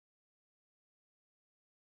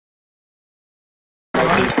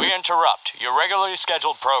interrupt your regularly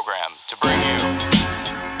scheduled program to bring you...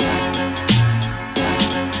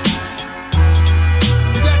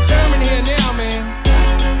 We got German here now, man.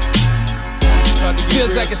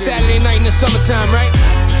 Feels like a Saturday night in the summertime, right?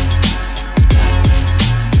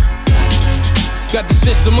 Got the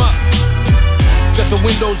system up, got the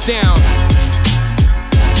windows down.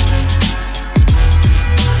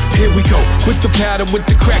 Here we go, with the powder, with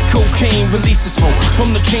the crack cocaine. Release the smoke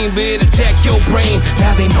from the chamber, it attack your brain.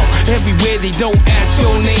 Now they know, everywhere they don't ask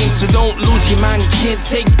your name. So don't lose your mind, you can't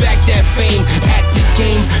take back that fame. At this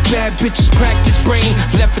game, bad bitches practice brain.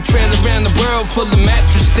 Left a trail around the world full of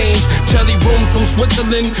mattress stains. Telly rooms from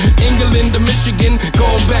Switzerland, England to Michigan.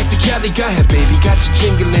 Going back to Cali, go ahead baby, got you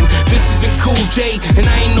jingling. This isn't Cool J, and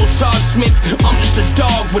I ain't no Todd Smith. I'm just a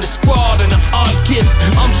dog with a squad and an odd gift.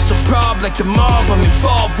 I'm just a prob like the mob I'm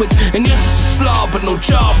involved with. And you're just a slob, but no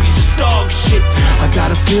job, you just dog shit. I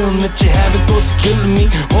got a feeling that you're having thoughts of killing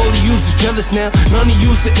me. All of you's are jealous now, none of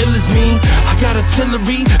you's are ill as me. I got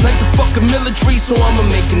artillery, like the fucking military, so I'ma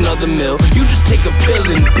make another mill. You just take a pill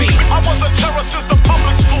and beat. I was a terror since the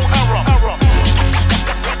public school era.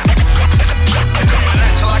 Coming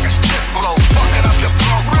at you like a stiff blow, fucking up your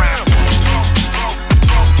program.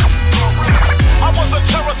 I was a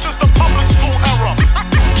terror since the public school era.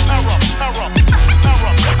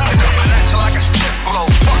 Coming at you like a stiff blow,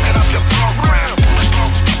 fucking up your program.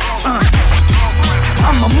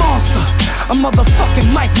 I'm a monster, a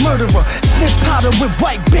motherfucking mic murderer. Sniff powder with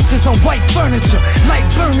white bitches on white furniture. Light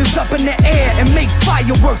burners up in the air and make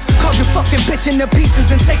fireworks. Carve your fucking bitch into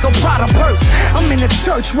pieces and take a Prada purse. I'm in a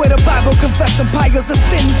church where the Bible confessing piles of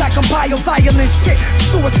sins. I compile violent shit,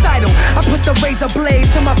 suicidal. I put the razor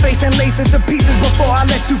blades in my face and lace it to pieces before I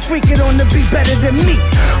let you freak it on to be better than me.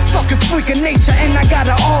 Fucking freak of nature, and I got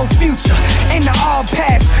an all future and an all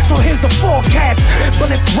past. So here's the forecast.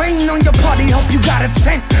 Bullets rain on your party, hope you got a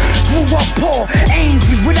tent. Grew up poor,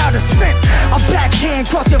 angry, without a cent. A backhand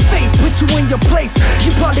cross your face, put you in your place.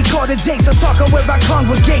 You probably call the Jakes, I'm talking where I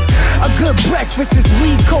congregate. A good breakfast is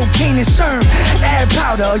weed, cocaine, and sherm. Add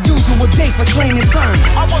powder, a usual day for Slaine Term.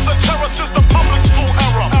 I was a terror since the public school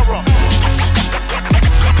era.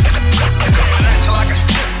 Coming at you like a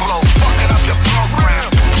stiff blow, fucking up your program.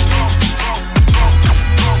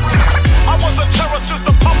 I was a terror since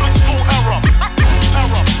the public school era.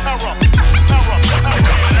 Coming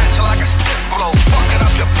at you like a stiff blow, fucking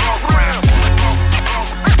up your program.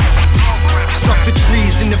 Stuck the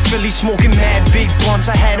trees in the Philly, smoking mad big blunts.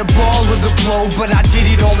 I had a ball of the blow, but I did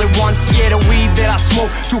it all at once. Yeah, the weed that I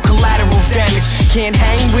smoke do collateral damage. Can't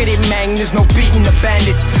hang with it, man, there's no beating the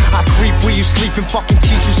bandits. I creep where you sleep and fucking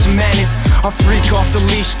teach you some manners. I freak off the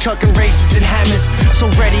leash, chucking razors and hammers. So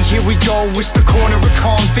ready, here we go, it's the corner of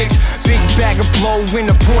convicts. Big bag of blow in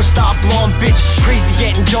a porn star blonde bitch. Crazy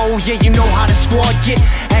getting dough, yeah, you know how the squad get.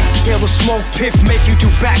 Exhale the smoke, piff, make you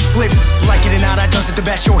do backflips. Like it or not, I does it the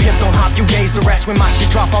best. Your hip don't hop, you gaze the rest. When my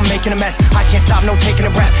shit drop, I'm making a mess. I can't stop, no taking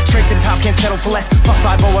a breath. Straight to the top, can't settle for less. Fuck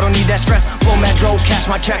 5-0, I don't need that stress. Blow mad dro,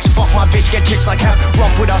 cash my checks. Fuck my bitch, get chicks like hell.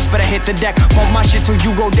 Rump with us, better hit the deck. Bump my shit till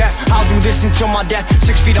you go deaf. I'll do this until my death.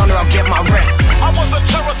 6 feet under, I'll get my rest. I was a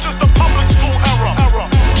terror since the public school era.